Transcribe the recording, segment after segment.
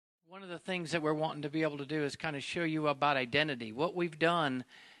One of the things that we're wanting to be able to do is kind of show you about identity. What we've done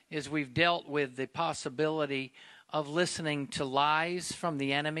is we've dealt with the possibility of listening to lies from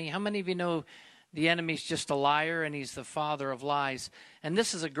the enemy. How many of you know the enemy's just a liar and he's the father of lies? And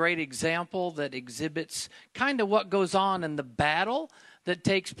this is a great example that exhibits kind of what goes on in the battle that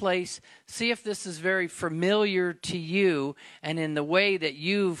takes place. See if this is very familiar to you and in the way that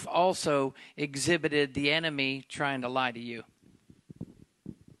you've also exhibited the enemy trying to lie to you.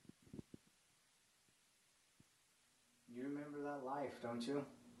 You remember that life, don't you?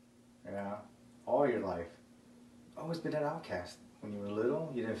 Yeah, all your life. Always been an outcast. When you were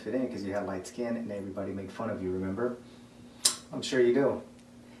little, you didn't fit in because you had light skin and everybody made fun of you, remember? I'm sure you do.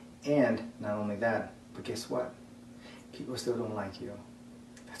 And not only that, but guess what? People still don't like you.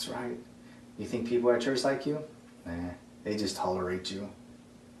 That's right. You think people at church like you? Nah, they just tolerate you.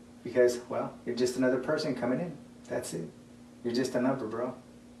 Because, well, you're just another person coming in. That's it. You're just a number, bro.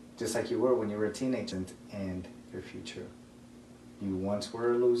 Just like you were when you were a teenager. And your future. You once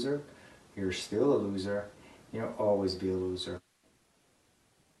were a loser. You're still a loser. You'll always be a loser.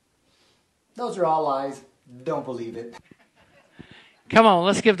 Those are all lies. Don't believe it. Come on,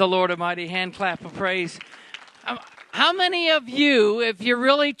 let's give the Lord a mighty hand clap of praise. How many of you, if you're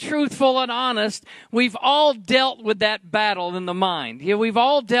really truthful and honest, we've all dealt with that battle in the mind? Yeah, we've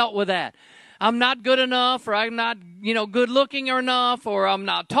all dealt with that. I'm not good enough, or I'm not, good looking enough, or I'm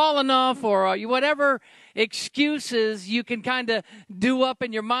not tall enough, or whatever excuses you can kind of do up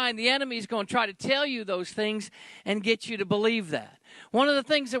in your mind. The enemy's going to try to tell you those things and get you to believe that. One of the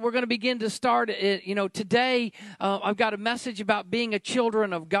things that we're going to begin to start, today, I've got a message about being a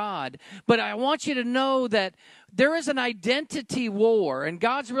children of God. But I want you to know that there is an identity war, and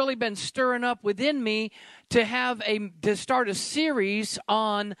God's really been stirring up within me to start a series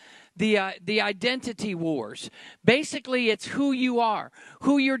on the identity wars. Basically, it's who you are,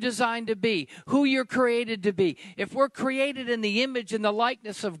 who you're designed to be, who you're created to be. If we're created in the image and the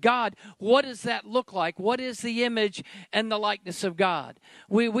likeness of God, what does that look like? What is the image and the likeness of God?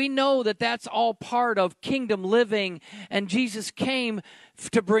 We know that that's all part of kingdom living, and Jesus came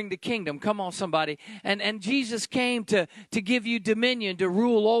to bring the kingdom. Come on, somebody. And Jesus came to give you dominion, to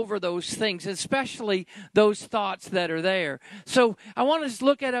rule over those things, especially those thoughts that are there. So I want to just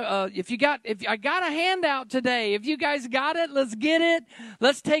look at if I got a handout today. If you guys got it, let's get it.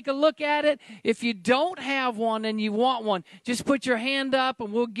 Let's take a look at it. If you don't have one and you want one, just put your hand up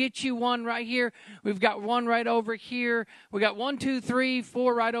and we'll get you one right here. We've got one right over here. We got 1, 2, 3,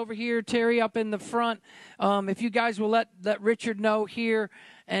 4 right over here. Terry up in the front. If you guys will let Richard know here,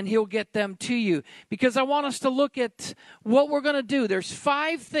 and he'll get them to you. Because I want us to look at what we're going to do. There's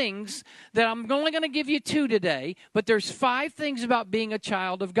 5 things that I'm only going to give you 2 today, but there's 5 things about being a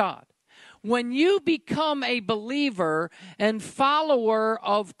child of God. When you become a believer and follower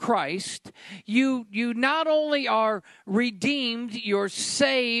of Christ, you not only are redeemed, you're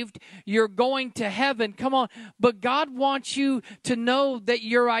saved, you're going to heaven, come on, but God wants you to know that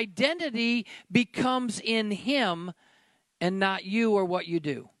your identity becomes in Him and not you or what you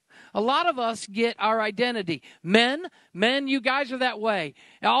do. A lot of us get our identity. Men, you guys are that way.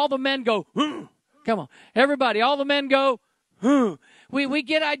 All the men go, come on. Everybody, all the men go, We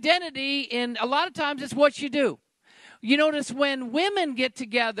get identity, and a lot of times it's what you do. You notice when women get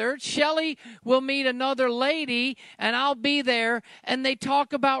together, Shelley will meet another lady, and I'll be there, and they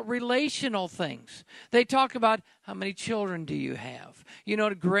talk about relational things. They talk about how many children do you have?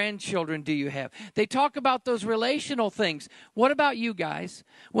 The grandchildren do you have? They talk about those relational things. What about you guys?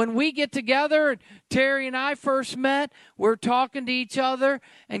 When we get together, Terry and I first met, we're talking to each other,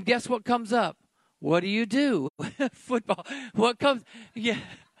 and guess what comes up? What do you do? Football. What comes? Yeah.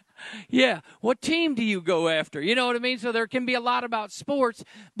 Yeah, what team do you go after? You know what I mean? So there can be a lot about sports,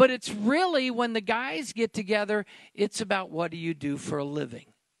 but it's really when the guys get together, it's about what do you do for a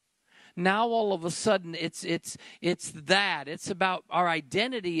living. Now all of a sudden it's that. It's about our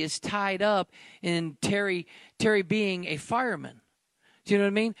identity is tied up in Terry being a fireman. Do you know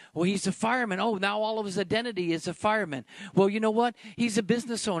what I mean? Well, he's a fireman. Oh, now all of his identity is a fireman. Well, you know what? He's a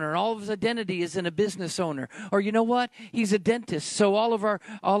business owner, and all of his identity is in a business owner. Or you know what? He's a dentist, so all of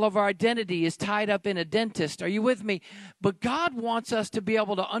our identity is tied up in a dentist. Are you with me? But God wants us to be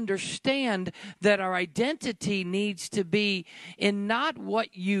able to understand that our identity needs to be in not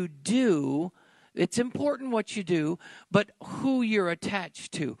what you do. It's important what you do, but who you're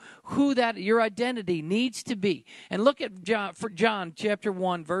attached to, who that your identity needs to be. And look at John chapter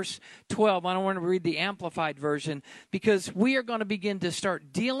 1, verse 12. I don't want to read the Amplified version because we are going to begin to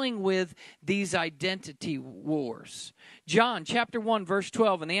start dealing with these identity wars. John chapter 1, verse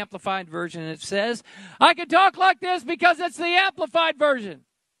 12 in the Amplified version, it says, I can talk like this because it's the Amplified version.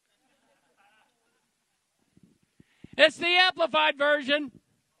 It's the Amplified Version.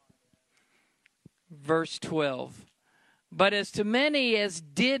 Verse 12. But as to many as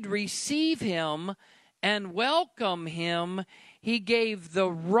did receive him and welcome him, he gave the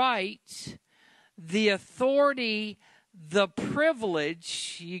right, the authority, the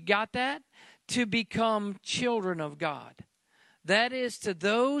privilege, you got that? To become children of God. That is, to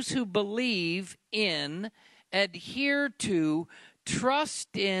those who believe in, adhere to,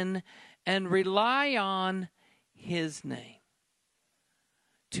 trust in, and rely on his name.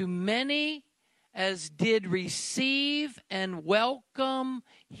 To many as did receive and welcome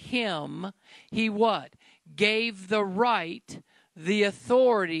him, he what? Gave the right, the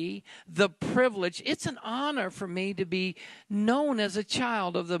authority, the privilege. It's an honor for me to be known as a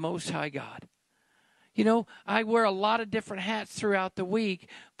child of the Most High God. You know, I wear a lot of different hats throughout the week,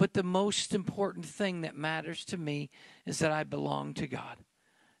 but the most important thing that matters to me is that I belong to God.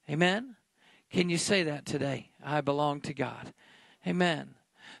 Amen? Can you say that today? I belong to God. Amen.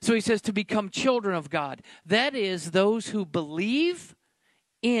 So he says to become children of God. That is those who believe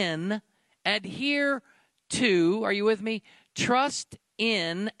in, adhere to, are you with me? Trust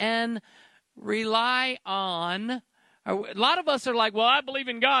in and rely on. A lot of us are like, well, I believe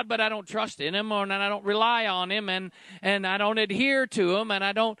in God, but I don't trust in him, and I don't rely on him, and I don't adhere to him, and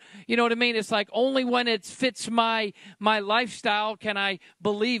I don't, you know what I mean? It's like only when it fits my lifestyle can I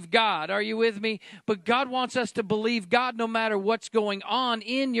believe God. Are you with me? But God wants us to believe God no matter what's going on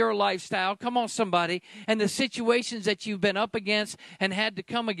in your lifestyle. Come on, somebody. And the situations that you've been up against and had to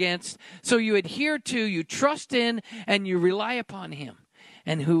come against. So you adhere to, you trust in, and you rely upon him.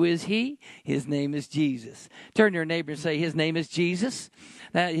 And who is he? His name is Jesus. Turn to your neighbor and say, his name is Jesus.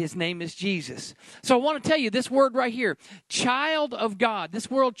 His name is Jesus. So I want to tell you this word right here, child of God. This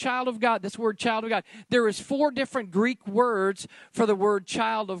word, child of God. This word, child of God. There is 4 different Greek words for the word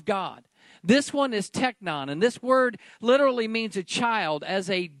child of God. This one is teknon, and this word literally means a child, as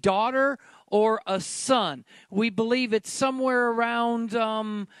a daughter or a son. We believe it's somewhere around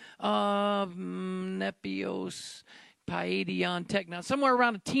nepios, Paedion, teknon, somewhere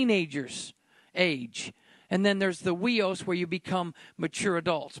around a teenager's age. And then there's the weos, where you become mature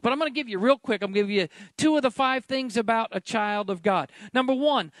adults. But I'm going to give you real quick, I'm going to give you 2 of the 5 things about a child of God. Number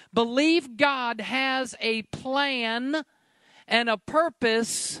 1, believe God has a plan and a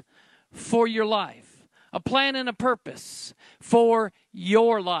purpose for your life. A plan and a purpose for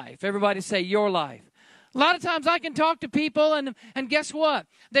your life. Everybody say your life. A lot of times I can talk to people and guess what?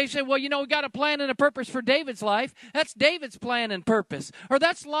 They say, well, you know, we got a plan and a purpose for David's life. That's David's plan and purpose. Or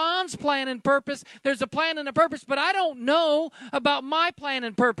that's Lon's plan and purpose. There's a plan and a purpose, but I don't know about my plan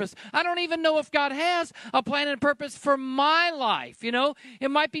and purpose. I don't even know if God has a plan and purpose for my life. You know, it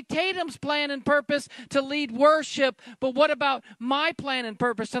might be Tatum's plan and purpose to lead worship, but what about my plan and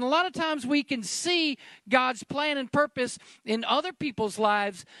purpose? And a lot of times we can see God's plan and purpose in other people's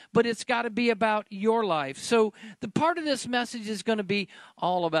lives, but it's got to be about your life. So the part of this message is going to be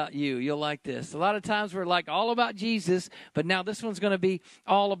all about you. You'll like this. A lot of times we're like all about Jesus, but now this one's going to be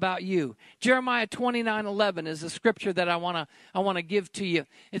all about you. Jeremiah 29:11 is a scripture that I want to give to you.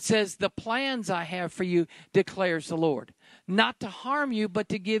 It says, "The plans I have for you, declares the Lord, not to harm you, but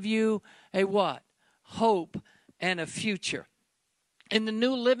to give you a what? Hope and a future." In the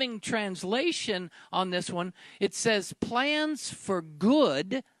New Living Translation on this one, it says plans for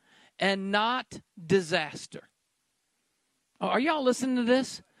good and not disaster. Are y'all listening to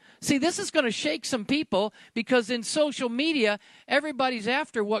this? See, this is going to shake some people because in social media, everybody's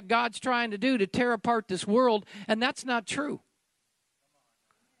after what God's trying to do to tear apart this world, and that's not true.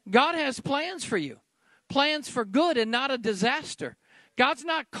 God has plans for you, plans for good and not a disaster. God's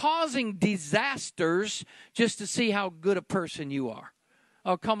not causing disasters just to see how good a person you are.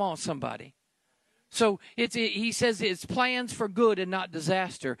 Oh, come on, somebody. So he says it's plans for good and not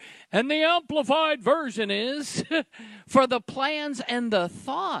disaster. And the Amplified Version is, for the plans and the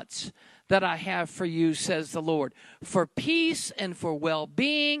thoughts that I have for you, says the Lord, for peace and for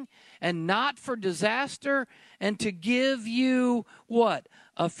well-being and not for disaster, and to give you what?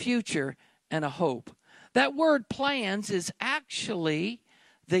 A future and a hope. That word plans is actually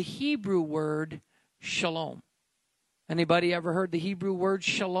the Hebrew word shalom. Anybody ever heard the Hebrew word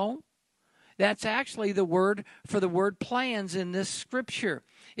shalom? That's actually the word for the word plans in this scripture.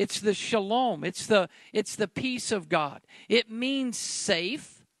 It's the shalom. It's the peace of God. It means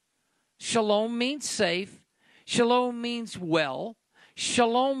safe. Shalom means safe. Shalom means well.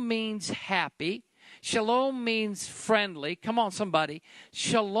 Shalom means happy. Shalom means friendly. Come on, somebody.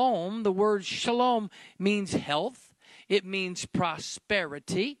 Shalom, the word shalom means health. It means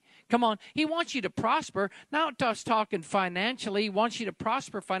prosperity. Come on. He wants you to prosper, not just talking financially. He wants you to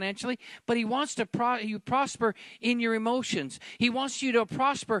prosper financially, but he wants to you prosper in your emotions. He wants you to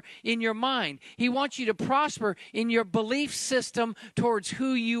prosper in your mind. He wants you to prosper in your belief system towards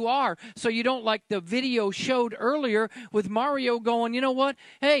who you are. So you don't, like the video showed earlier with Mario going, you know what?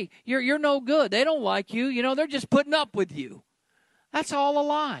 Hey, you're no good. They don't like you. You know, they're just putting up with you. That's all a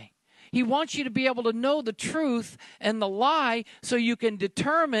lie. He wants you to be able to know the truth and the lie so you can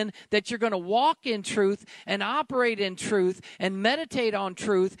determine that you're going to walk in truth and operate in truth and meditate on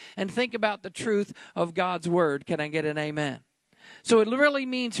truth and think about the truth of God's word. Can I get an amen? So it really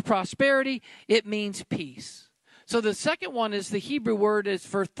means prosperity. It means peace. So the second one is the Hebrew word is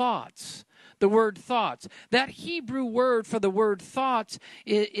for thoughts. The word thoughts. That Hebrew word for the word thoughts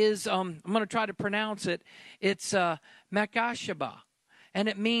is I'm going to try to pronounce it. It's makashaba. And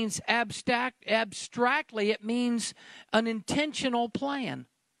it means abstractly, it means an intentional plan.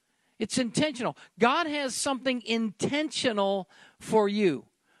 It's intentional. God has something intentional for you.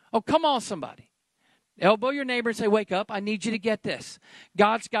 Oh, come on, somebody. Elbow your neighbor and say, wake up. I need you to get this.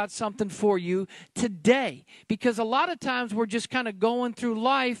 God's got something for you today. Because a lot of times we're just kind of going through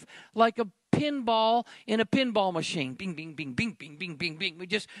life like a pinball in a pinball machine. Bing, bing, bing, bing, bing, bing, bing, bing. We're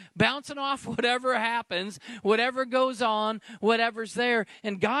just bouncing off whatever happens, whatever goes on, whatever's there.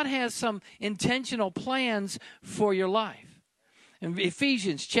 And God has some intentional plans for your life. In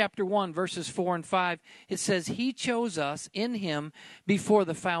Ephesians chapter 1, verses 4 and 5, it says, He chose us in Him before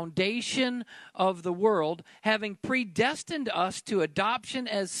the foundation of the world, having predestined us to adoption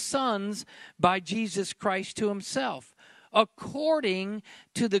as sons by Jesus Christ to Himself, according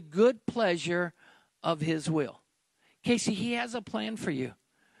to the good pleasure of His will. Casey, He has a plan for you.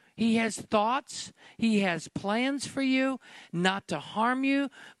 He has thoughts. He has plans for you, not to harm you,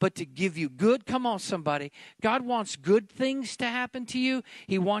 but to give you good. Come on, somebody. God wants good things to happen to you.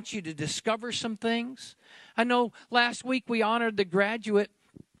 He wants you to discover some things. I know last week we honored the graduate,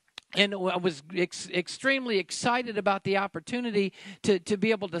 and I was extremely excited about the opportunity to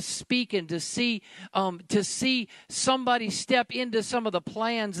be able to speak and to see somebody step into some of the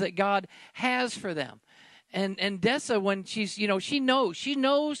plans that God has for them. And Dessa, when she's, she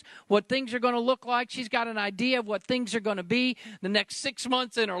knows what things are going to look like. She's got an idea of what things are going to be the next 6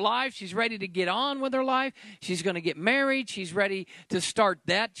 months in her life. She's ready to get on with her life. She's going to get married. She's ready to start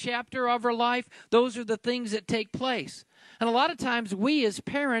that chapter of her life. Those are the things that take place. And a lot of times we as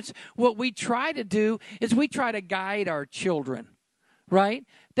parents, what we try to do is we try to guide our children, right?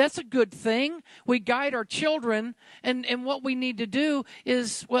 That's a good thing. We guide our children, and what we need to do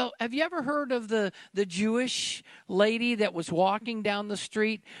is, well, have you ever heard of the Jewish lady that was walking down the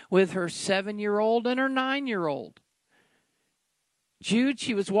street with her 7-year-old and her 9-year-old? Jude,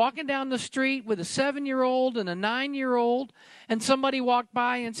 she was walking down the street with a 7-year-old and a 9-year-old, and somebody walked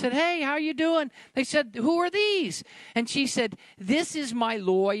by and said, hey, how you doing? They said, who are these? And she said, this is my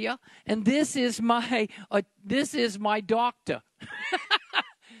lawyer, and this is my doctor.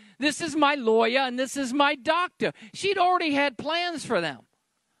 This is my lawyer, and this is my doctor. She'd already had plans for them,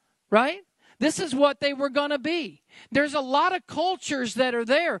 right? This is what they were going to be. There's a lot of cultures that are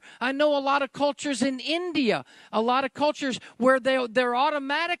there. I know a lot of cultures in India, a lot of cultures where they're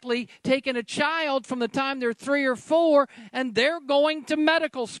automatically taking a child from the time they're 3 or 4, and they're going to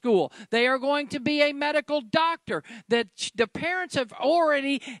medical school. They are going to be a medical doctor. That the parents have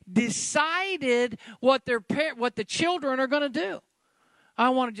already decided what the children are going to do. I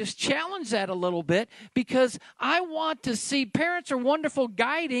want to just challenge that a little bit, because I want to see parents are wonderful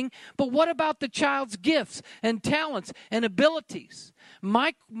guiding, but what about the child's gifts and talents and abilities?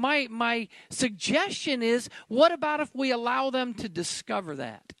 My suggestion is, what about if we allow them to discover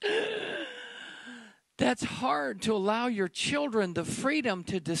that? That's hard, to allow your children the freedom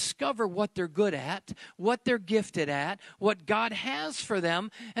to discover what they're good at, what they're gifted at, what God has for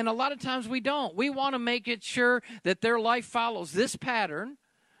them. And a lot of times we don't. We want to make it sure that their life follows this pattern.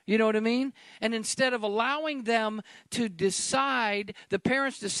 You know what I mean? And instead of allowing them to decide, the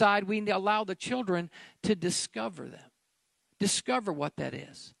parents decide, we allow the children to discover them. Discover what that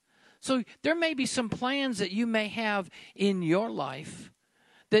is. So there may be some plans that you may have in your life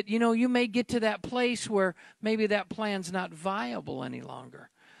that, you may get to that place where maybe that plan's not viable any longer.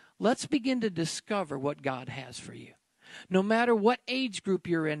 Let's begin to discover what God has for you. No matter what age group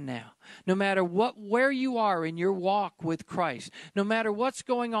you're in now, no matter where you are in your walk with Christ, no matter what's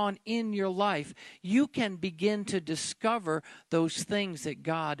going on in your life, you can begin to discover those things that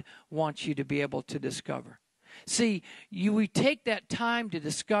God wants you to be able to discover. See, we take that time to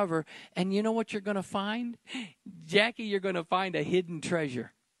discover, and you know what you're going to find? Jackie, you're going to find a hidden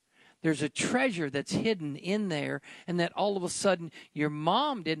treasure. There's a treasure that's hidden in there, and that all of a sudden your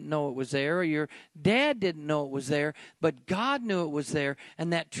mom didn't know it was there, or your dad didn't know it was there, but God knew it was there,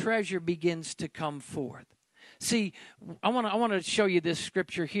 and that treasure begins to come forth. See, I want to show you this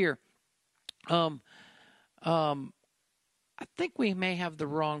scripture here. I think we may have the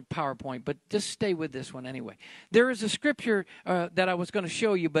wrong PowerPoint, but just stay with this one anyway. There is a scripture that I was going to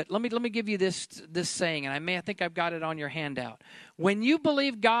show you, but let me give you this saying, and I think I've got it on your handout. When you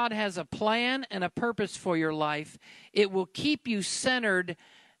believe God has a plan and a purpose for your life, it will keep you centered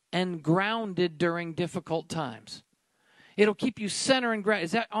and grounded during difficult times. It'll keep you centered and grounded.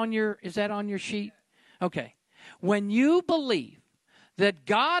 Is that on your sheet? Okay. When you believe that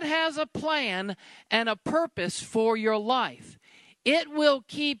God has a plan and a purpose for your life, it will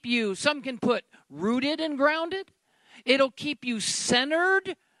keep you, some can put rooted and grounded. It'll keep you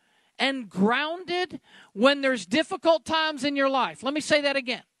centered and grounded when there's difficult times in your life. Let me say that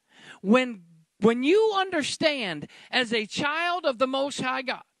again. When you understand as a child of the Most High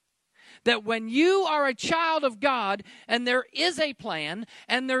God, that when you are a child of God and there is a plan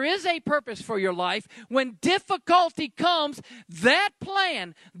and there is a purpose for your life, when difficulty comes, that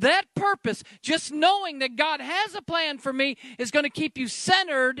plan, that purpose, just knowing that God has a plan for me is going to keep you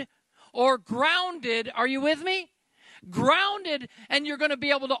centered or grounded. Are you with me? Grounded, and you're going to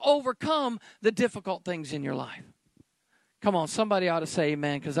be able to overcome the difficult things in your life. Come on, somebody ought to say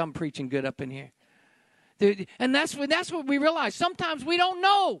amen, because I'm preaching good up in here. And that's what we realize. Sometimes we don't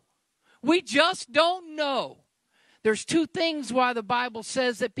know. We just don't know. There's two things why the Bible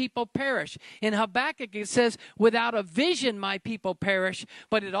says that people perish. In Habakkuk it says, without a vision my people perish.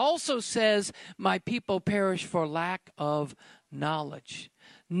 But it also says, my people perish for lack of knowledge.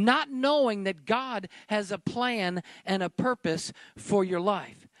 Not knowing that God has a plan and a purpose for your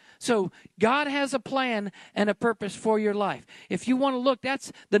life. So God has a plan and a purpose for your life. If you want to look,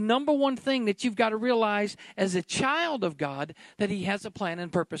 that's the number one thing that you've got to realize as a child of God, that He has a plan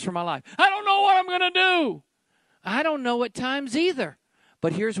and purpose for my life. I don't know what I'm going to do. I don't know at times either.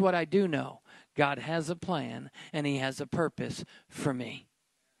 But here's what I do know. God has a plan and He has a purpose for me.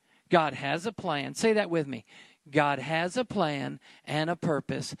 God has a plan. Say that with me. God has a plan and a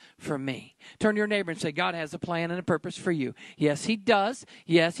purpose for me. Turn to your neighbor and say, God has a plan and a purpose for you. Yes, He does.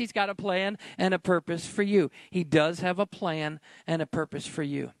 Yes, He's got a plan and a purpose for you. He does have a plan and a purpose for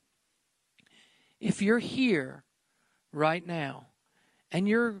you. If you're here right now and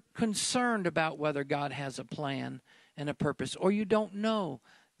you're concerned about whether God has a plan and a purpose, or you don't know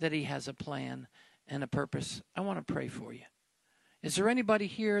that He has a plan and a purpose, I want to pray for you. Is there anybody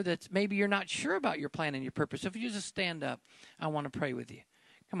here that maybe you're not sure about your plan and your purpose? If you just stand up, I want to pray with you.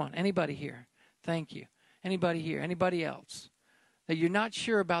 Come on, anybody here? Thank you. Anybody here? Anybody else? That you're not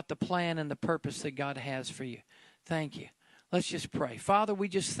sure about the plan and the purpose that God has for you. Thank you. Let's just pray. Father, we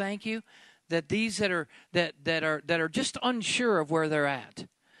just thank you that these that are just unsure of where they're at,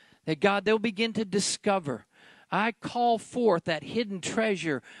 that God, they'll begin to discover. I call forth that hidden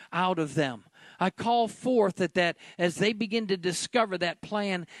treasure out of them. I call forth that as they begin to discover that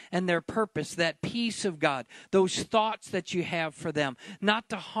plan and their purpose, that peace of God, those thoughts that you have for them, not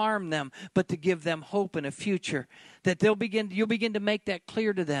to harm them, but to give them hope and a future, that you'll begin to make that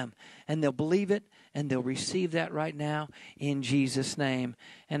clear to them, and they'll believe it, and they'll receive that right now in Jesus' name.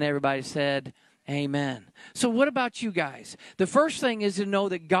 And everybody said, amen. So what about you guys? The first thing is to know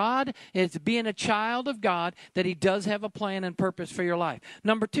that God is being a child of God, that He does have a plan and purpose for your life.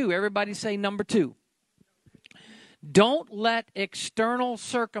 Number two, everybody say number two. Don't let external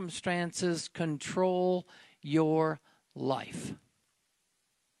circumstances control your life.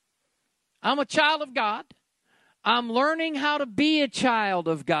 I'm a child of God. I'm learning how to be a child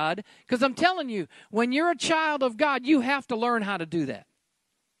of God, because I'm telling you, when you're a child of God, you have to learn how to do that.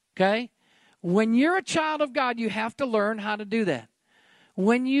 Okay? When you're a child of God, you have to learn how to do that.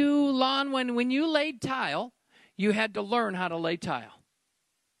 When you laid tile, you had to learn how to lay tile.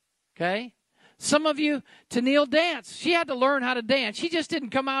 Okay? Some of you, Tennille danced. She had to learn how to dance. She just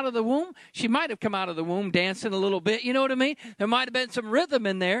didn't come out of the womb. She might have come out of the womb dancing a little bit. You know what I mean? There might have been some rhythm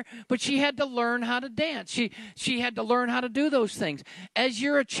in there, but she had to learn how to dance. She had to learn how to do those things. As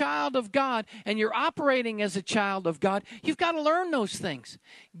you're a child of God and you're operating as a child of God, you've got to learn those things.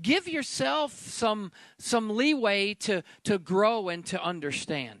 Give yourself some leeway to grow and to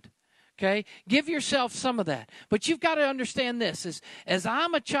understand. Okay? Give yourself some of that. But you've got to understand this. As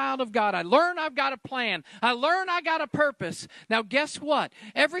I'm a child of God, I learn I've got a plan. I learn I got a purpose. Now, guess what?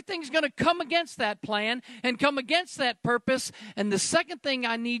 Everything's going to come against that plan and come against that purpose. And the second thing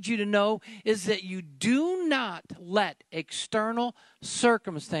I need you to know is that you do not let external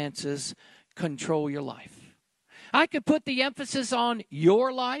circumstances control your life. I could put the emphasis on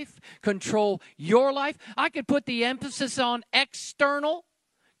your life, control your life. I could put the emphasis on external.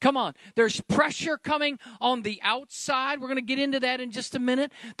 Come on, there's pressure coming on the outside. We're going to get into that in just a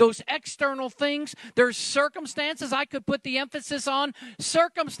minute. Those external things, there's circumstances. I could put the emphasis on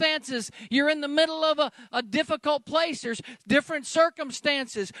circumstances. You're in the middle of a difficult place. There's different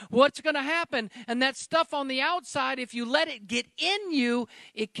circumstances. What's going to happen? And that stuff on the outside, if you let it get in you,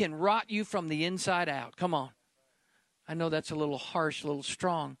 it can rot you from the inside out. Come on. I know that's a little harsh, a little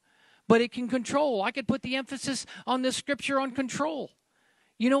strong, but it can control. I could put the emphasis on this scripture on control.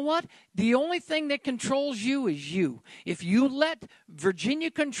 You know what? The only thing that controls you is you. If you let Virginia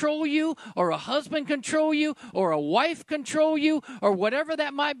control you, or a husband control you, or a wife control you, or whatever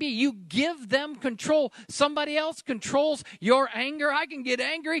that might be, you give them control. Somebody else controls your anger. I can get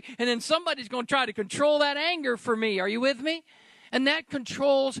angry, and then somebody's going to try to control that anger for me. Are you with me? And that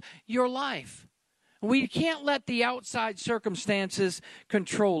controls your life. We can't let the outside circumstances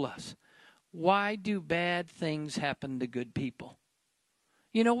control us. Why do bad things happen to good people?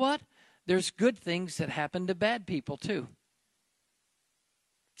 You know what? There's good things that happen to bad people too.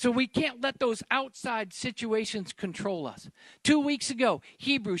 So we can't let those outside situations control us. 2 weeks ago,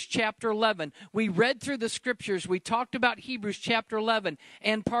 Hebrews chapter 11. We read through the scriptures. We talked about Hebrews chapter 11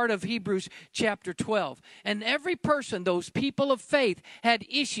 and part of Hebrews chapter 12. And every person, those people of faith, had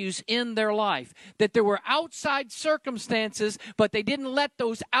issues in their life. That there were outside circumstances, but they didn't let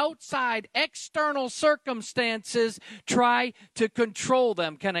those outside external circumstances try to control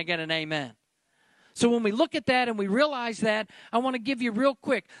them. Can I get an amen? So when we look at that and we realize that, I want to give you real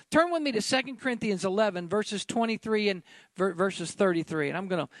quick. Turn with me to 2 Corinthians 11, verses 23 and verses 33. And I'm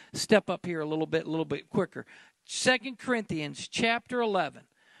going to step up here a little bit quicker. 2 Corinthians chapter 11,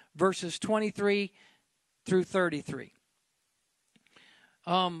 verses 23 through 33.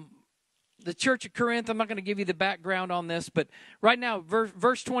 The church of Corinth, I'm not going to give you the background on this, but right now,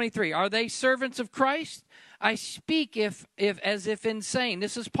 verse 23, are they servants of Christ? I speak as if insane.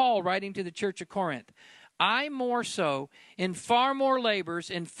 This is Paul writing to the church of Corinth. I more so, in far more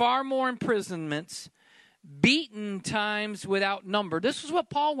labors, in far more imprisonments, beaten times without number. This is what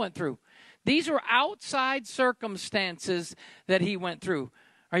Paul went through. These were outside circumstances that he went through.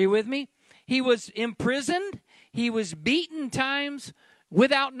 Are you with me? He was imprisoned. He was beaten times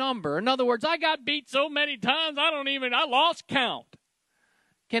without number. In other words, I got beat so many times, I lost count.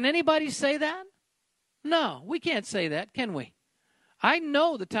 Can anybody say that? No, we can't say that, can we? I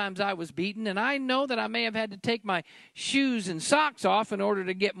know the times I was beaten, and I know that I may have had to take my shoes and socks off in order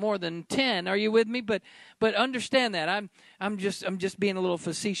to get more than 10. Are you with me? But understand that. I'm just being a little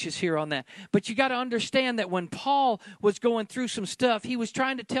facetious here on that. But you got to understand that when Paul was going through some stuff, he was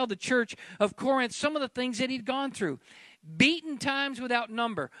trying to tell the church of Corinth some of the things that he'd gone through. Beaten times without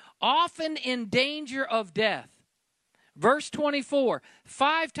number, often in danger of death. Verse 24,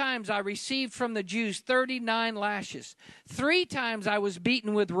 5 times I received from the Jews 39 lashes. 3 times I was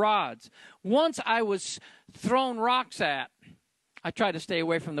beaten with rods. Once I was thrown rocks at. I try to stay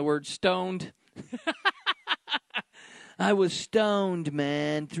away from the word stoned. I was stoned,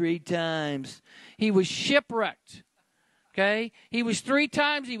 man, 3 times. He was shipwrecked. Okay? He was 3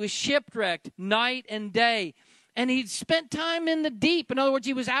 times, he was shipwrecked night and day. And he'd spent time in the deep. In other words,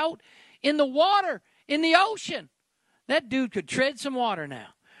 he was out in the water, in the ocean. That dude could tread some water now.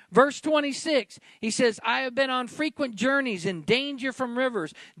 Verse 26, he says, I have been on frequent journeys in danger from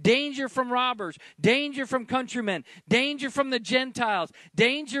rivers, danger from robbers, danger from countrymen, danger from the Gentiles,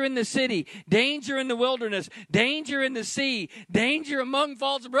 danger in the city, danger in the wilderness, danger in the sea, danger among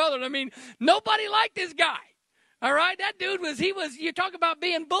false brothers. I mean, nobody liked this guy. All right, that dude you talk about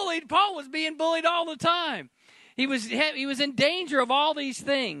being bullied. Paul was being bullied all the time. He was in danger of all these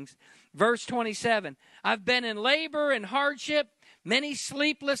things. Verse 27, I've been in labor and hardship, many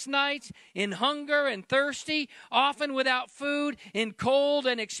sleepless nights, in hunger and thirsty, often without food, in cold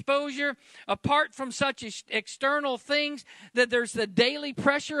and exposure. Apart from such external things, that there's the daily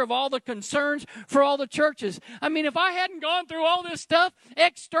pressure of all the concerns for all the churches. I mean, if I hadn't gone through all this stuff,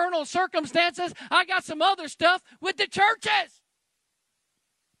 external circumstances, I got some other stuff with the churches.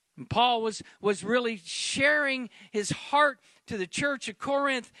 And Paul was really sharing his heart to the church of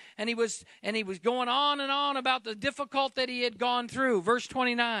Corinth, and he was going on and on about the difficult that he had gone through. Verse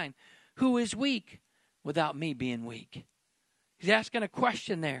 29, who is weak without me being weak? He's asking a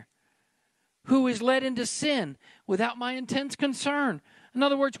question there. Who is led into sin without my intense concern? In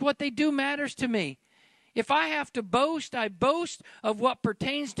other words, what they do matters to me. If I have to boast, I boast of what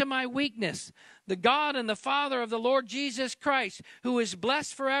pertains to my weakness. The God and the Father of the Lord Jesus Christ, who is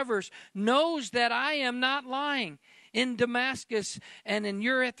blessed forever, knows that I am not lying. in Damascus and in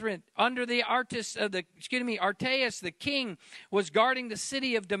Eurythrin, under the Artaeus, the king, was guarding the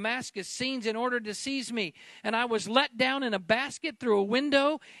city of Damascus scenes in order to seize me. And I was let down in a basket through a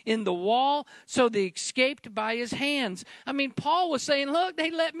window in the wall, so they escaped by his hands. I mean, Paul was saying, look,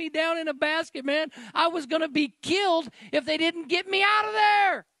 they let me down in a basket, man. I was going to be killed if they didn't get me out of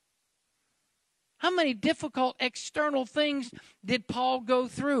there. How many difficult external things did Paul go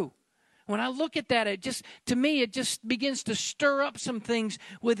through? When I look at that, to me, it just begins to stir up some things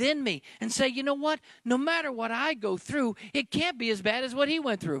within me and say, you know what? No matter what I go through, it can't be as bad as what he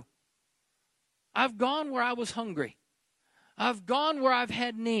went through. I've gone where I was hungry. I've gone where I've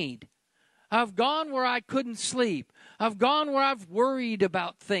had need. I've gone where I couldn't sleep. I've gone where I've worried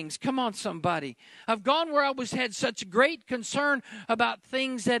about things. Come on, somebody. I've gone where I had such great concern about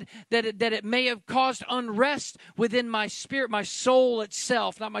things that it may have caused unrest within my spirit, my soul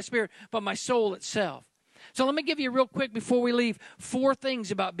itself. Not my spirit, but my soul itself. So let me give you real quick before we leave 4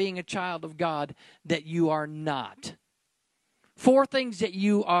 things about being a child of God that you are not. 4 things that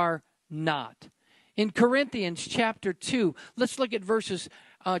you are not. In Corinthians chapter 2, let's look at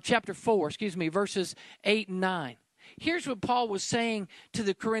chapter 4, verses 8 and 9. Here's what Paul was saying to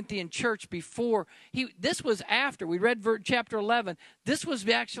the Corinthian church before. This was after. We read chapter 11. This was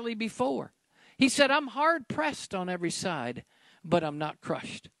actually before. He said, I'm hard pressed on every side, but I'm not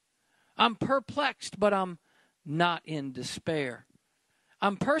crushed. I'm perplexed, but I'm not in despair.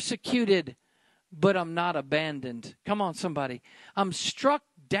 I'm persecuted, but I'm not abandoned. Come on, somebody. I'm struck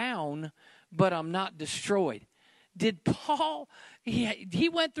down, but I'm not destroyed. Did Paul, he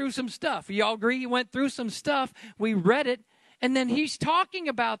went through some stuff. Y'all agree? He went through some stuff. We read it. And then he's talking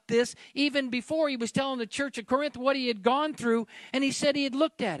about this even before he was telling the church of Corinth what he had gone through. And he said he had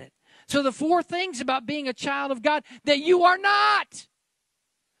looked at it. So the 4 things about being a child of God that you are not.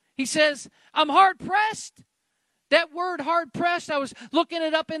 He says, I'm hard pressed. That word hard pressed, I was looking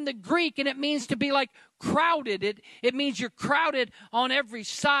it up in the Greek, and it means to be like crowded. It means you're crowded on every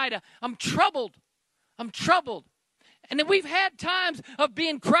side. I'm troubled. I'm troubled. And then we've had times of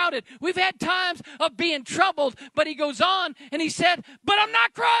being crowded. We've had times of being troubled. But he goes on and he said, but I'm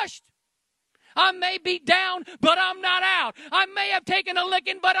not crushed. I may be down, but I'm not out. I may have taken a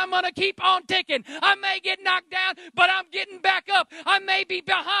licking, but I'm going to keep on ticking. I may get knocked down, but I'm getting back up. I may be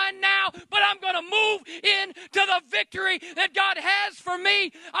behind now, but I'm going to move into the victory that God has for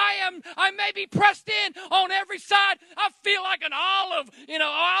me. I may be pressed in on every side. I feel like an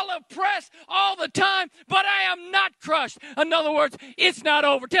olive press all the time, but I am not crushed. In other words, it's not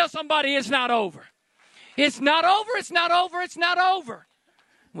over. Tell somebody it's not over. It's not over. It's not over. It's not over.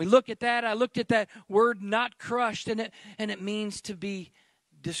 We look at that. I looked at that word not crushed, and it means to be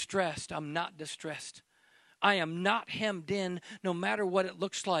distressed. I'm not distressed. I am not hemmed in no matter what it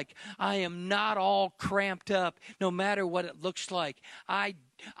looks like. I am not all cramped up no matter what it looks like.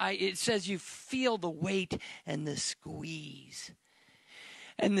 It says you feel the weight and the squeeze.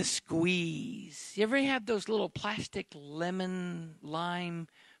 And the squeeze. You ever have those little plastic lemon, lime,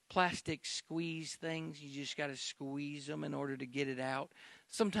 plastic squeeze things? You just got to squeeze them in order to get it out.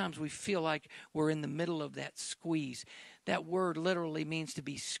 Sometimes we feel like we're in the middle of that squeeze. That word literally means to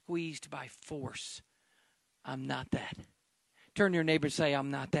be squeezed by force. I'm not that. Turn to your neighbor and say,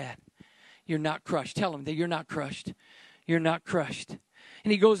 I'm not that. You're not crushed. Tell them that you're not crushed. You're not crushed.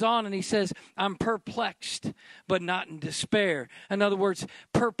 And he goes on and he says, I'm perplexed, but not in despair. In other words,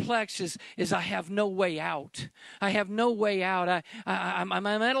 perplexed is I have no way out. I have no way out. I'm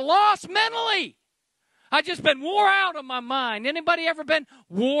at a loss mentally. I just been wore out of my mind. Anybody ever been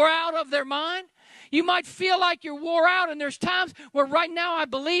wore out of their mind? You might feel like you're wore out, and there's times where right now I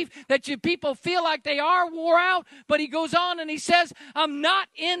believe that people feel like they are wore out, but he goes on and he says, I'm not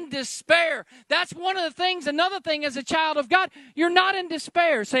in despair. That's one of the things. Another thing as a child of God, you're not in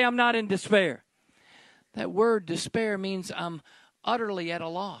despair. Say, I'm not in despair. That word despair means I'm utterly at a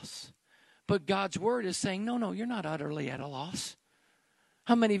loss. But God's word is saying, no, you're not utterly at a loss.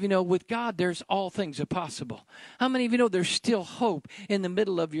 How many of you know with God, there's all things are possible? How many of you know there's still hope in the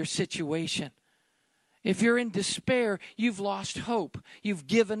middle of your situation? If you're in despair, you've lost hope. You've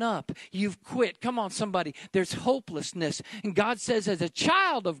given up. You've quit. Come on, somebody. There's hopelessness. And God says, as a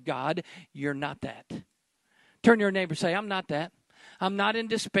child of God, you're not that. Turn to your neighbor and say, I'm not that. I'm not in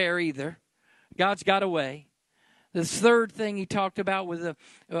despair either. God's got a way. The third thing he talked about with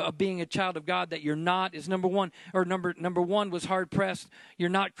being a child of God that you're not is number one was hard pressed. You're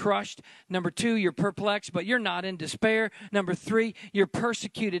not crushed. Number 2, you're perplexed, but you're not in despair. Number 3, you're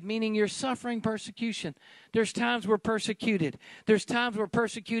persecuted, meaning you're suffering persecution. There's times we're persecuted. There's times we're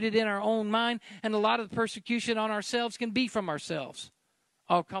persecuted in our own mind, and a lot of the persecution on ourselves can be from ourselves.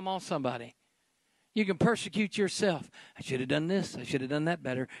 Oh, come on, somebody. You can persecute yourself. I should have done this. I should have done that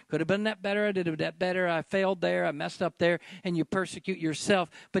better. Could have done that better. I did that better. I failed there. I messed up there. And you persecute yourself.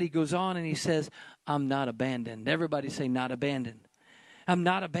 But he goes on and he says, I'm not abandoned. Everybody say not abandoned. I'm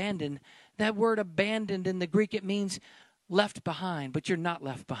not abandoned. That word abandoned in the Greek, it means left behind. But you're not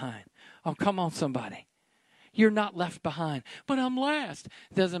left behind. Oh, come on, somebody. You're not left behind. But I'm last.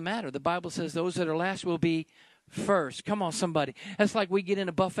 It doesn't matter. The Bible says those that are last will be first. Come on, somebody. That's like we get in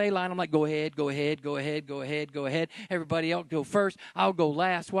a buffet line. I'm like, go ahead, go ahead, go ahead, go ahead, go ahead. Everybody else go first. I'll go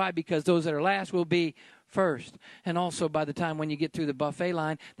last. Why? Because those that are last will be first. And also, by the time when you get through the buffet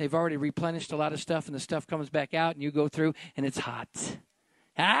line, they've already replenished a lot of stuff, and the stuff comes back out, and you go through, and it's hot.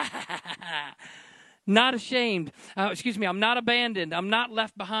 Not ashamed. I'm not abandoned. I'm not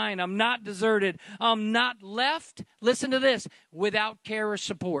left behind. I'm not deserted. I'm not left, listen to this, without care or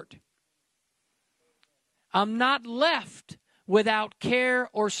support. I'm not left without care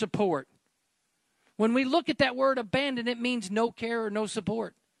or support. When we look at that word abandoned, it means no care or no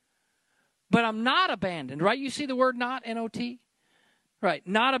support. But I'm not abandoned, right? You see the word not, N-O-T? Right,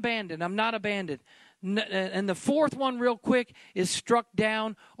 not abandoned. I'm not abandoned. And the fourth one real quick is struck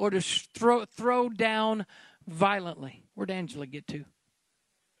down or to throw down violently. Where'd Angela get to?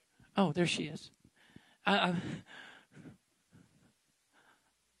 Oh, there she is. I'm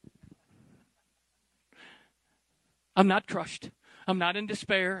not crushed. I'm not in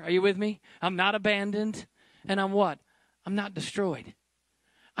despair. Are you with me? I'm not abandoned. And I'm what? I'm not destroyed.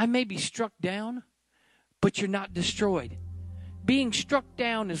 I may be struck down, but you're not destroyed. Being struck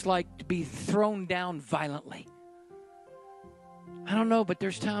down is like to be thrown down violently. I don't know, but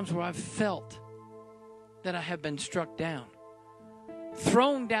there's times where I've felt that I have been struck down.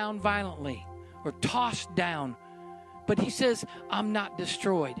 Thrown down violently or tossed down. But he says, I'm not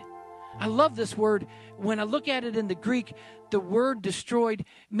destroyed. I love this word. When I look at it in the Greek, the word destroyed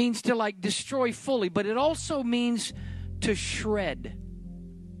means to like destroy fully, but it also means to shred.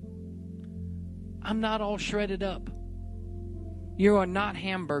 I'm not all shredded up. You are not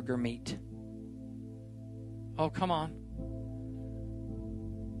hamburger meat. Oh, come on.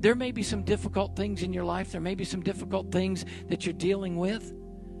 There may be some difficult things in your life. There may be some difficult things that you're dealing with.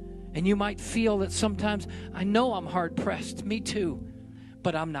 And you might feel that sometimes, I know I'm hard pressed. Me too.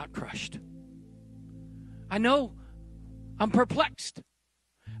 But I'm not crushed. I know I'm perplexed,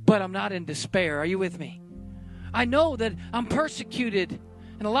 but I'm not in despair. Are you with me? I know that I'm persecuted,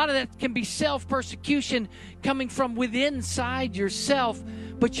 and a lot of that can be self-persecution coming from within inside yourself,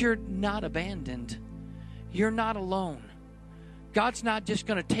 but you're not abandoned. You're not alone. God's not just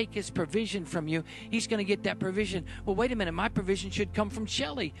going to take his provision from you. He's going to get that provision. Well, wait a minute. My provision should come from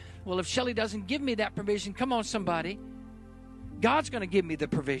Shelley. Well, if Shelley doesn't give me that provision, come on, somebody. God's going to give me the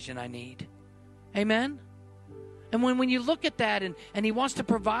provision I need. Amen? And when you look at that and he wants to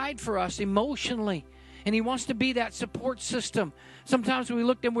provide for us emotionally, and he wants to be that support system. Sometimes we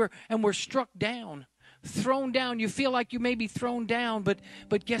look and we're struck down, thrown down. You feel like you may be thrown down, but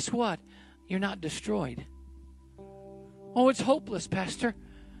guess what? You're not destroyed. Oh, it's hopeless, Pastor.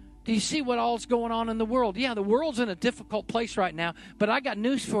 Do you see what all's going on in the world? Yeah, the world's in a difficult place right now, but I got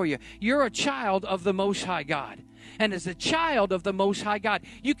news for you. You're a child of the Most High God. And as a child of the Most High God,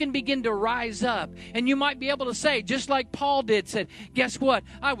 you can begin to rise up. And you might be able to say, just like Paul did, said, guess what?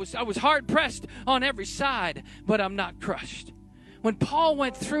 I was hard pressed on every side, but I'm not crushed. When Paul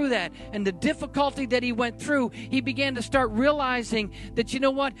went through that and the difficulty that he went through, he began to start realizing that, you know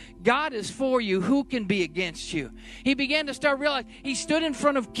what? God is for you. Who can be against you? He began to start realizing he stood in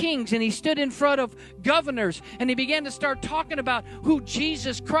front of kings and he stood in front of governors and he began to start talking about who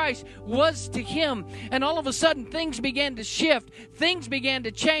Jesus Christ was to him. And all of a sudden, things began to shift. Things began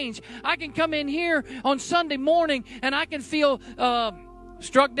to change. I can come in here on Sunday morning and I can feel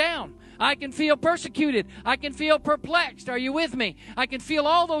struck down. I can feel persecuted. I can feel perplexed. Are you with me? I can feel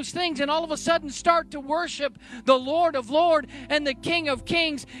all those things and all of a sudden start to worship the Lord of Lords and the King of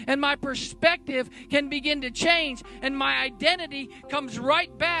Kings, and my perspective can begin to change, and my identity comes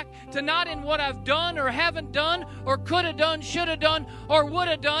right back to not in what I've done or haven't done or could have done, should have done, or would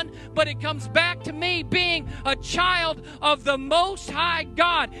have done, but it comes back to me being a child of the Most High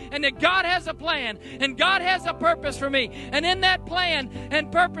God, and that God has a plan and God has a purpose for me, and in that plan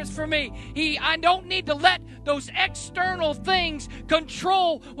and purpose for me, I don't need to let those external things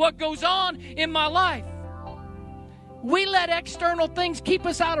control what goes on in my life. We let external things keep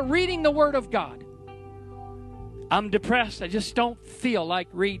us out of reading the Word of God. I'm depressed. I just don't feel like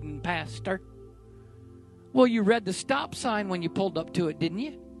reading, Pastor. Well, you read the stop sign when you pulled up to it, didn't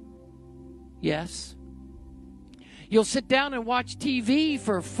you? Yes. You'll sit down and watch TV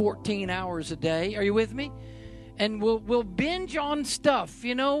for 14 hours a day. Are you with me? And we'll binge on stuff,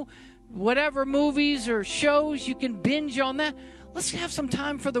 you know. whatever movies or shows, you can binge on that. Let's have some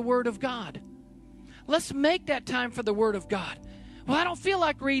time for the Word of God. Let's make that time for the Word of God. Well, I don't feel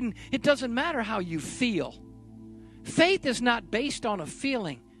like reading. It doesn't matter how you feel. Faith is not based on a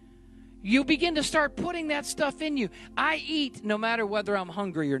feeling. You begin to start putting that stuff in you. I eat no matter whether I'm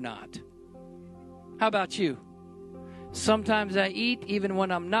hungry or not. How about you? Sometimes I eat even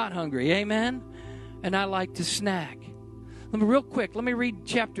when I'm not hungry. Amen? And I like to snack. Real quick, let me read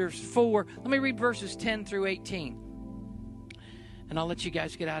chapter 4. Let me read verses 10 through 18. And I'll let you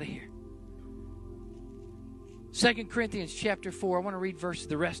guys get out of here. 2 Corinthians chapter 4. I want to read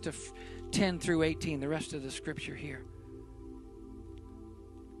the rest of 10 through 18, the rest of the scripture here.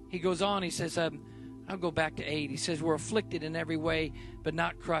 He goes on, he says, I'll go back to 8. He says, we're afflicted in every way, but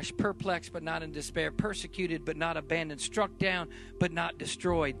not crushed, perplexed, but not in despair, persecuted, but not abandoned, struck down, but not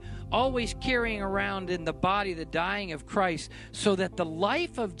destroyed, always carrying around in the body the dying of Christ, so that the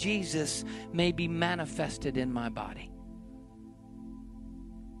life of Jesus may be manifested in my body.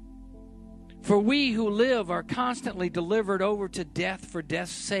 For we who live are constantly delivered over to death for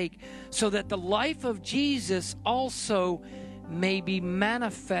death's sake, so that the life of Jesus also may be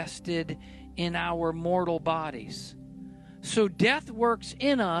manifested in our mortal bodies. So death works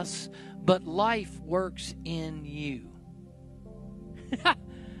in us, but life works in you.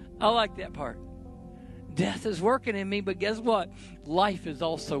 I like that part. Death is working in me, but guess what? Life is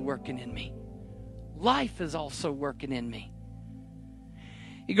also working in me. Life is also working in me.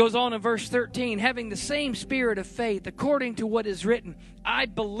 He goes on in verse 13, having the same spirit of faith, according to what is written, I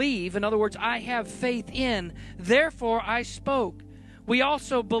believe, in other words, I have faith in, therefore I spoke. We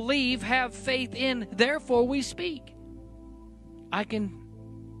also believe, have faith in, therefore we speak. I can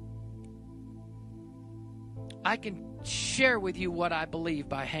share with you what I believe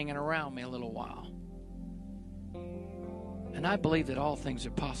by hanging around me a little while. And I believe that all things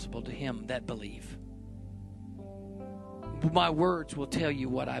are possible to him that believe. My words will tell you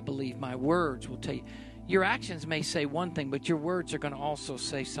what I believe. My words will tell you. Your actions may say one thing, but your words are going to also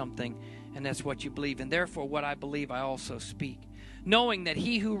say something, and that's what you believe. And therefore, what I believe, I also speak. Knowing that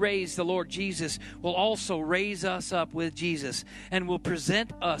he who raised the Lord Jesus will also raise us up with Jesus and will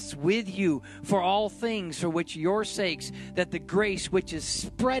present us with you for all things for which your sakes, that the grace which is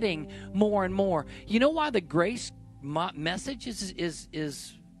spreading more and more. You know why the grace message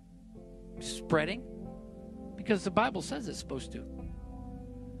is spreading? Because the Bible says it's supposed to.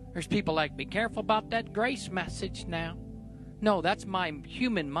 There's people like, be careful about that grace message now. No, that's my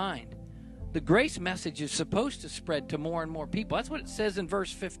human mind. The grace message is supposed to spread to more and more people. That's what it says in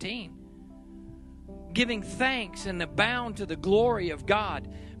verse 15. Giving thanks and abound to the glory of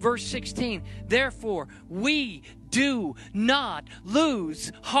God. Verse 16, therefore we do not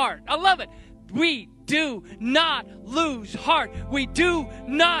lose heart. I love it. We do not lose heart. We do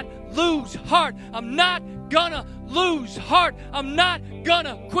not lose heart. I'm not gonna lose heart. I'm not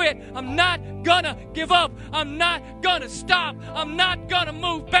gonna quit. I'm not gonna give up. I'm not gonna stop. I'm not gonna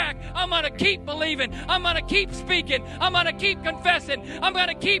move back. I'm gonna keep believing. I'm gonna keep speaking. I'm gonna keep confessing. I'm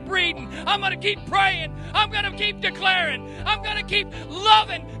gonna keep reading. I'm gonna keep praying. I'm gonna keep declaring. I'm gonna keep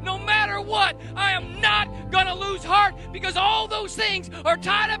loving no matter what. I am not gonna lose heart, because all those things are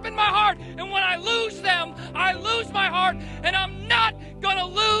tied up in my heart, and when I lose them, I lose my heart, and I'm not gonna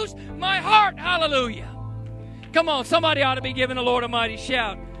lose my heart. Hallelujah. Come on, somebody ought to be giving the Lord a mighty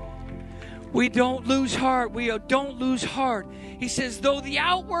shout. We don't lose heart. We don't lose heart. He says, though the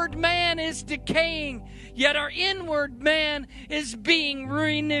outward man is decaying, yet our inward man is being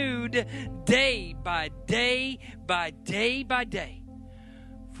renewed day by day by day by day.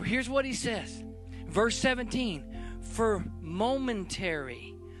 For here's what he says. Verse 17, for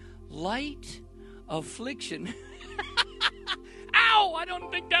momentary light affliction. Ow, I don't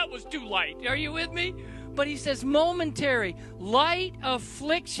think that was too light. Are you with me? But he says momentary light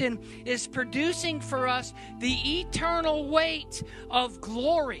affliction is producing for us the eternal weight of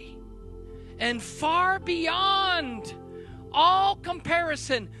glory. And far beyond all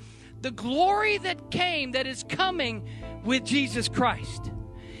comparison, the glory that came, that is coming with Jesus Christ,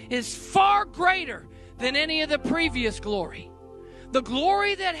 is far greater than any of the previous glory. The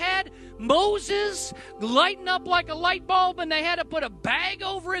glory that had Moses lighting up like a light bulb, and they had to put a bag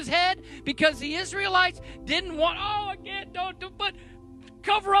over his head because the Israelites didn't want, but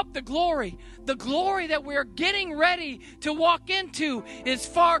cover up the glory. The glory that we're getting ready to walk into is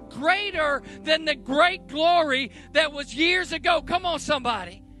far greater than the great glory that was years ago. Come on,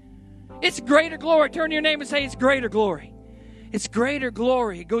 somebody. It's greater glory. Turn to your neighbor and say, it's greater glory. It's greater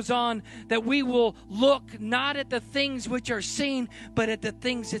glory. It goes on that we will look not at the things which are seen, but at the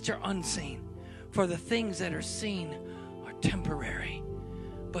things which are unseen. For the things that are seen are temporary,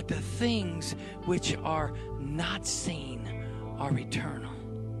 but the things which are not seen are eternal.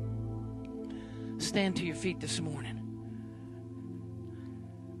 Stand to your feet this morning.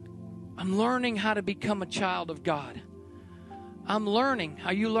 I'm learning how to become a child of God. I'm learning.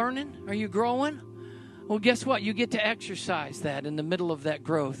 Are you learning? Are you growing? Well, guess what? You get to exercise that in the middle of that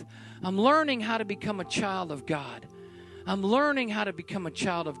growth. I'm learning how to become a child of God. I'm learning how to become a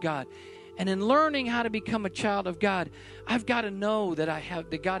child of God. And in learning how to become a child of God, I've got to know that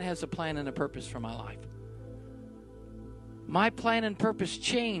that God has a plan and a purpose for my life. My plan and purpose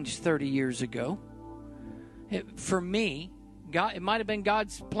changed 30 years ago. For me, God, it might have been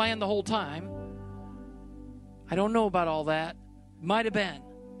God's plan the whole time. I don't know about all that. Might have been.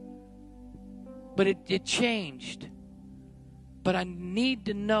 But it changed. But I need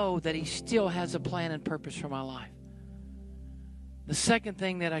to know that He still has a plan and purpose for my life. The second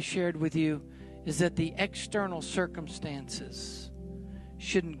thing that I shared with you is that the external circumstances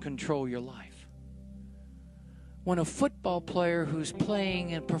shouldn't control your life. When a football player who's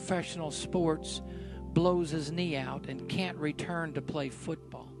playing in professional sports blows his knee out and can't return to play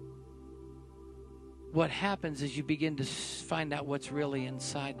football, what happens is you begin to find out what's really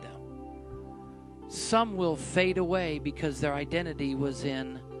inside them. Some will fade away because their identity was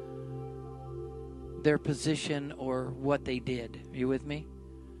in their position or what they did. Are you with me?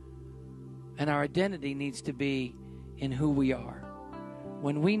 And our identity needs to be in who we are.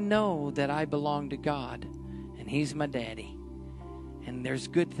 When we know that I belong to God and He's my daddy and there's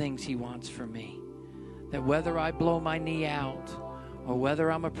good things He wants for me, that whether I blow my knee out or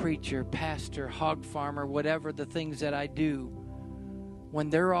whether I'm a preacher, pastor, hog farmer, whatever the things that I do,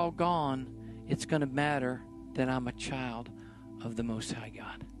 when they're all gone, it's going to matter that I'm a child of the Most High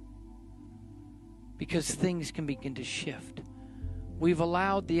God. Because things can begin to shift. We've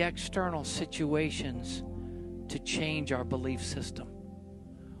allowed the external situations to change our belief system.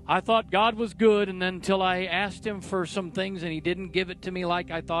 I thought God was good, and then until I asked Him for some things and He didn't give it to me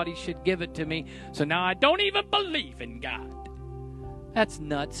like I thought He should give it to me, so now I don't even believe in God. That's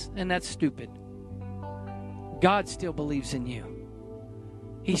nuts and that's stupid. God still believes in you.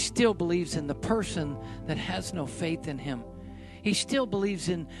 He still believes in the person that has no faith in Him. He still believes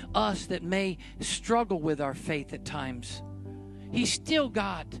in us that may struggle with our faith at times. He's still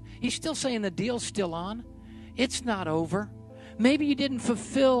God. He's still saying the deal's still on. It's not over. Maybe you didn't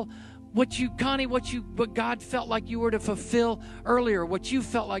fulfill what God felt like you were to fulfill earlier, what you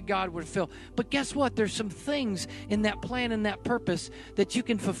felt like God would fulfill. But guess what? There's some things in that plan and that purpose that you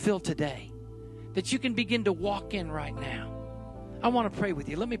can fulfill today, that you can begin to walk in right now. I want to pray with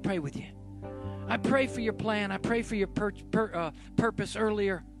you. Let me pray with you. I pray for your plan. I pray for your purpose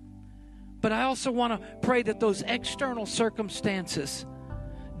earlier. But I also want to pray that those external circumstances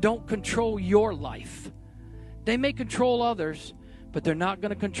don't control your life. They may control others, but they're not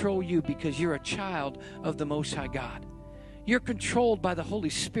going to control you because you're a child of the Most High God. You're controlled by the Holy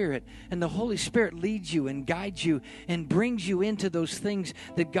Spirit, and the Holy Spirit leads you and guides you and brings you into those things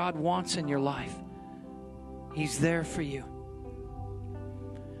that God wants in your life. He's there for you.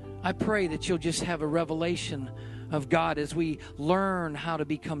 I pray that you'll just have a revelation of God as we learn how to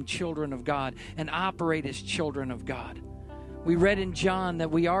become children of God and operate as children of God. We read in John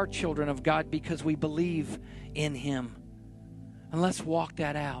that we are children of God because we believe in Him. And let's walk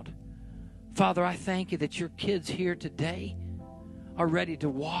that out. Father, I thank You that your kids here today are ready to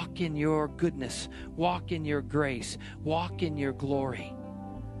walk in Your goodness, walk in Your grace, walk in Your glory.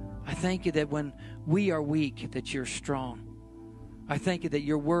 I thank You that when we are weak, that You're strong. I thank You that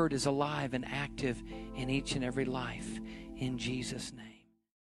Your word is alive and active in each and every life. In Jesus' name.